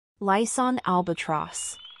Laysan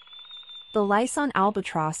albatross. The Laysan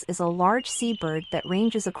albatross is a large seabird that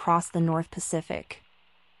ranges across the North Pacific.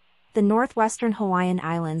 The northwestern Hawaiian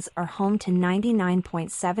Islands are home to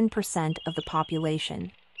 99.7% of the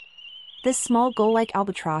population. This small gull-like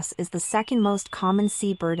albatross is the second most common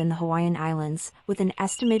seabird in the Hawaiian Islands, with an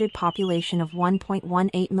estimated population of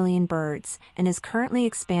 1.18 million birds, and is currently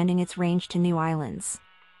expanding its range to new islands.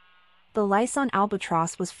 The Laysan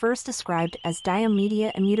albatross was first described as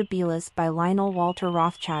Diomedea immutabilis by Lionel Walter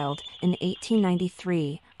Rothschild in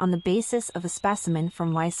 1893, on the basis of a specimen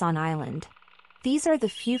from Laysan Island. These are the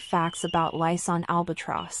few facts about Laysan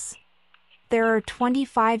albatross. There are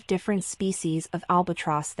 25 different species of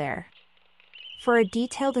albatross there. For a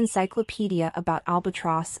detailed encyclopedia about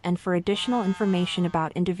albatross and for additional information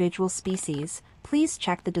about individual species, please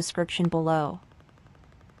check the description below.